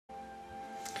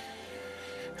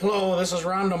Hello, this is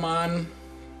Rondomon.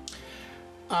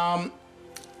 A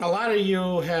lot of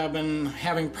you have been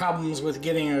having problems with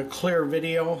getting a clear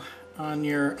video on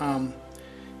your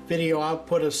video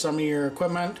output of some of your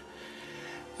equipment.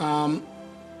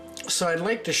 So I'd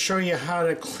like to show you how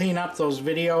to clean up those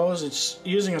videos. It's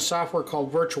using a software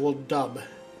called VirtualDub.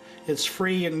 It's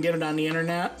free, you can get it on the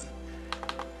internet.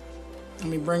 Let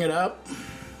me bring it up.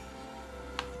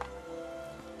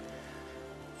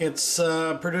 It's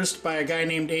produced by a guy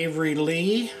named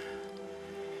AVI,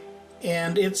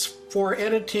 and it's for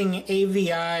editing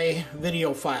AVI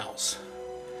video files,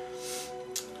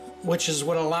 which is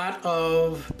what a lot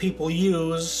of people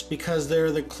use because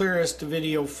they're the clearest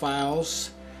video files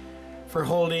for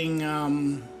holding,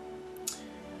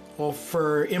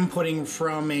 for inputting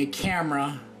from a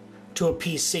camera to a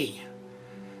PC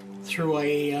through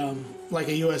a like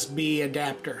a USB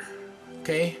adapter.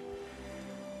 Okay.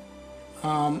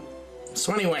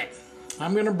 So anyway,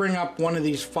 I'm going to bring up one of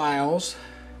these files,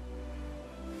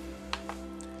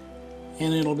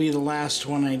 and it'll be the last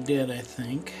one I did, I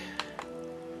think.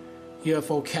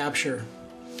 UFO capture.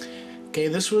 Okay,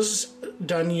 this was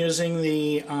done using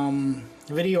the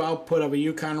video output of a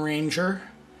Yukon Ranger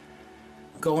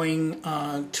going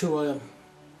to a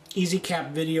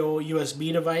EasyCap video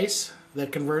USB device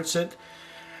that converts it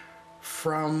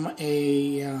from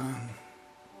a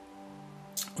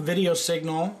video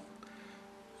signal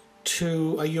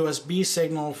to a USB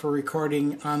signal for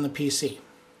recording on the PC.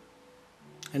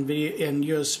 And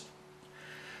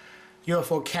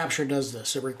UFO capture does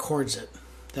this. It records it,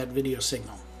 that video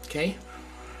signal. Okay?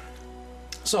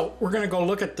 So we're going to go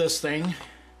look at this thing,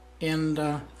 and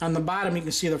on the bottom you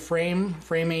can see the frame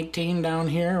 18 down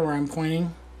here where I'm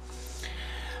pointing.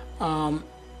 And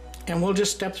we'll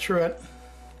just step through it.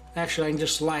 Actually, I can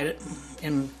just slide it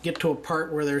and get to a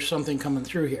part where there's something coming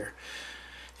through here.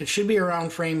 It should be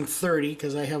around frame 30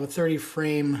 because I have a 30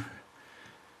 frame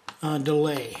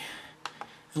delay.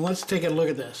 And let's take a look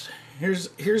at this.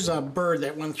 Here's a bird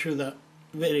that went through the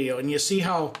video, and you see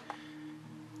how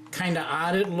kind of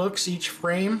odd it looks each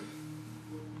frame.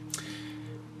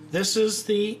 This is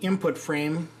the input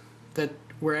frame that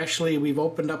we've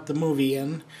opened up the movie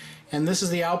in. And this is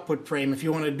the output frame. If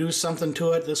you want to do something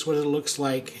to it, this is what it looks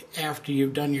like after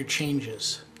you've done your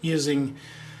changes using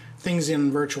things in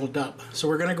VirtualDub. So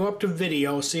we're going to go up to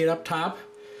video, see it up top,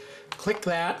 click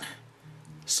that,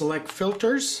 select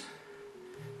filters,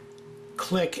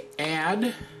 click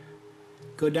add,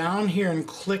 go down here and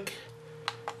click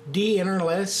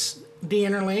de-interlace.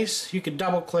 You could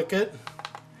double click it,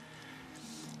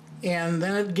 and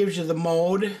then it gives you the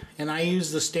mode, and I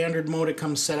use the standard mode it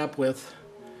comes set up with,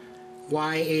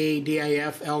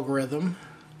 YADIF algorithm,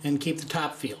 and keep the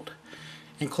top field,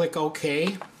 and click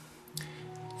OK,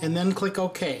 and then click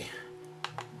OK.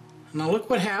 Now look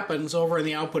what happens over in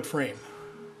the output frame.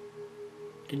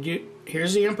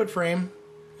 Here's the input frame,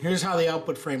 here's how the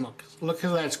output frame looks. Look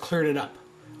how that's cleared it up.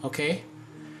 Okay,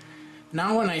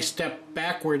 now when I step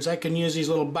backwards, I can use these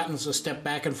little buttons to step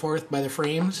back and forth by the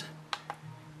frames.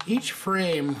 Each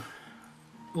frame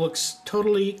looks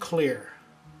totally clear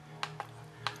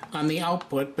on the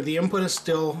output, but the input is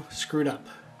still screwed up.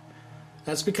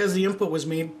 That's because the input was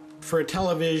made for a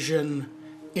television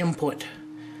input,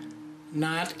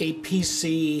 not a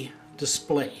PC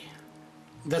display.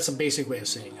 That's a basic way of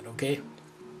saying it, okay?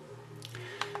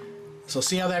 So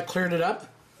see how that cleared it up?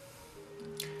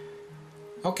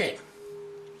 Okay.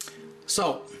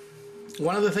 So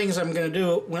one of the things I'm going to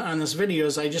do on this video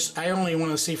is I only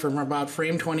want to see from about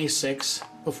frame 26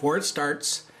 before it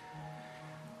starts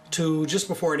to just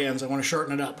before it ends. I want to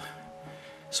shorten it up.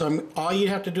 So all you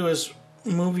have to do is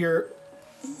move your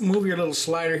little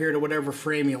slider here to whatever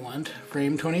frame you want,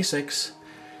 frame 26,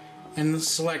 and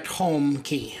select home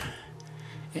key.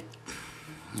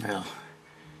 Well,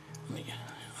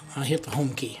 I'll hit the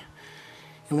home key.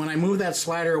 And when I move that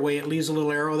slider away, it leaves a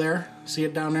little arrow there. See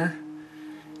it down there?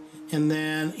 And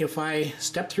then if I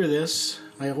step through this,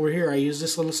 like over here, I use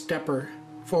this little stepper,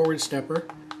 forward stepper.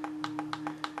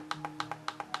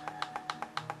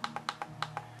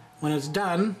 When it's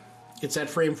done, it's at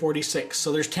frame 46,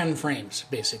 so there's 10 frames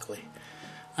basically.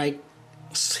 I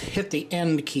hit the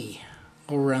end key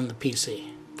over on the PC,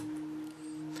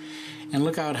 and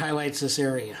look how it highlights this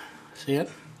area. See it?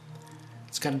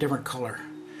 It's got a different color.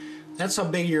 That's how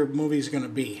big your movie is going to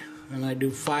be. And I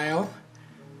do File,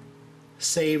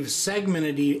 Save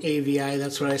Segmented AVI,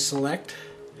 that's what I select,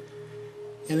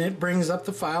 and it brings up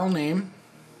the file name,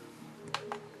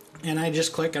 and I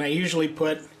just click, and I usually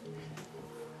put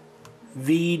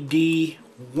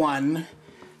VD1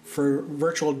 for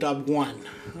VirtualDub 1.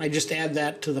 I just add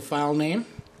that to the file name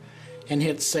and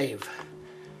hit save.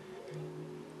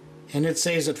 and it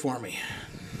saves it for me.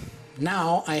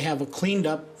 Now I have a cleaned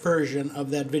up version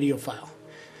of that video file.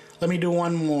 Let me do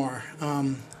one more.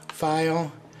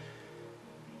 File,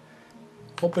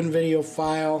 open video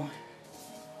file.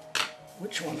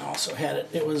 Which one also had it?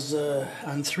 It was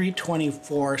on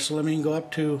 324, so let me go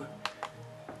up to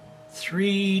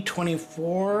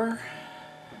 324.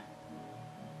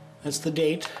 That's the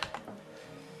date.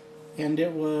 And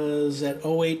it was at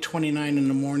 08:29 in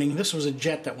the morning. This was a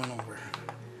jet that went over.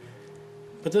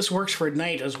 But this works for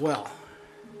night as well.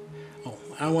 Oh,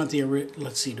 I want the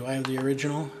let's see, do I have the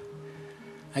original?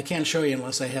 I can't show you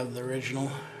unless I have the original,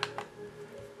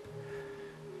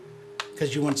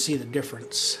 because you won't see the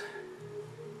difference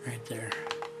right there.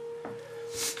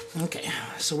 Okay,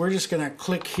 so we're just gonna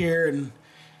click here and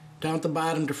down at the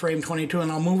bottom to frame 22, and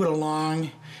I'll move it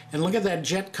along, and look at that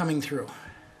jet coming through.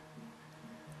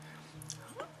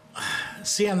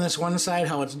 See on this one side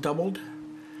how it's doubled?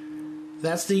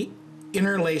 That's the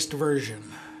interlaced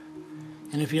version.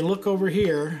 And if you look over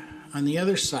here on the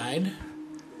other side,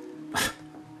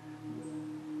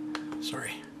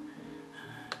 sorry,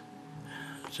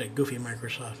 it's a goofy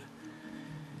Microsoft.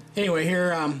 Anyway,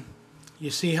 here you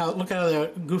see how, look how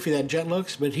goofy that jet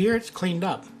looks, but here it's cleaned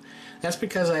up. That's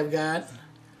because I've got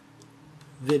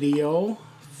video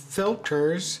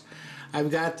filters.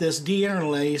 I've got this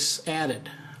de-interlace added.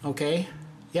 Okay,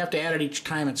 you have to add it each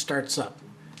time it starts up.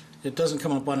 It doesn't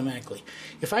come up automatically.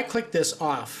 If I click this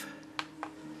off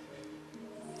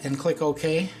and click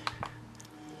OK,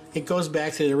 it goes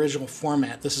back to the original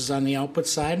format. This is on the output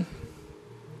side.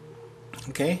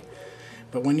 Okay,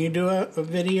 but when you do a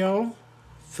video,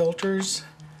 filters,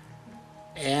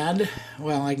 add,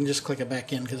 well, I can just click it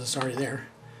back in because it's already there,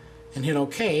 and hit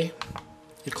OK,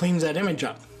 it cleans that image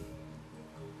up.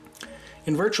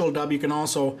 In VirtualDub, you can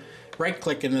also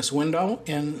right-click in this window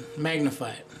and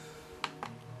magnify it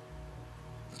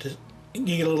to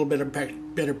get a little bit of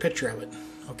better picture of it.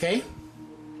 Okay?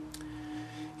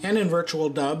 And in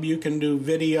VirtualDub, you can do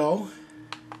video,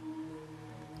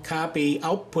 copy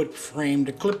output frame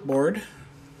to clipboard,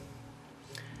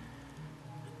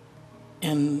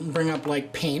 and bring up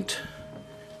like Paint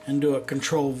and do a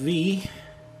Control V.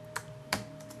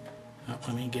 Oh,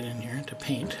 let me get in here to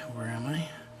Paint. Where am I?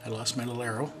 I lost my little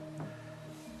arrow.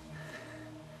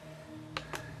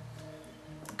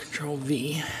 Control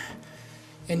V,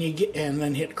 and you get, and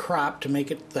then hit crop to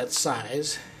make it that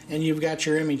size, and you've got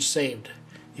your image saved.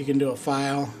 You can do a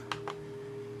file,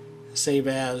 save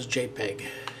as JPEG,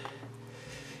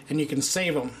 and you can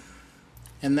save them.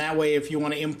 And that way, if you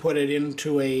want to input it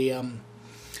into a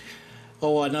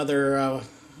another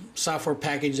software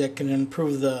package that can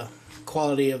improve the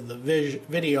quality of the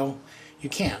video, you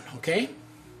can. Okay.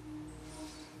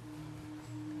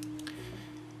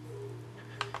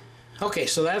 Okay,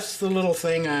 so that's the little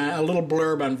thing, a little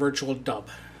blurb on VirtualDub.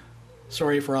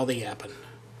 Sorry for all the yapping.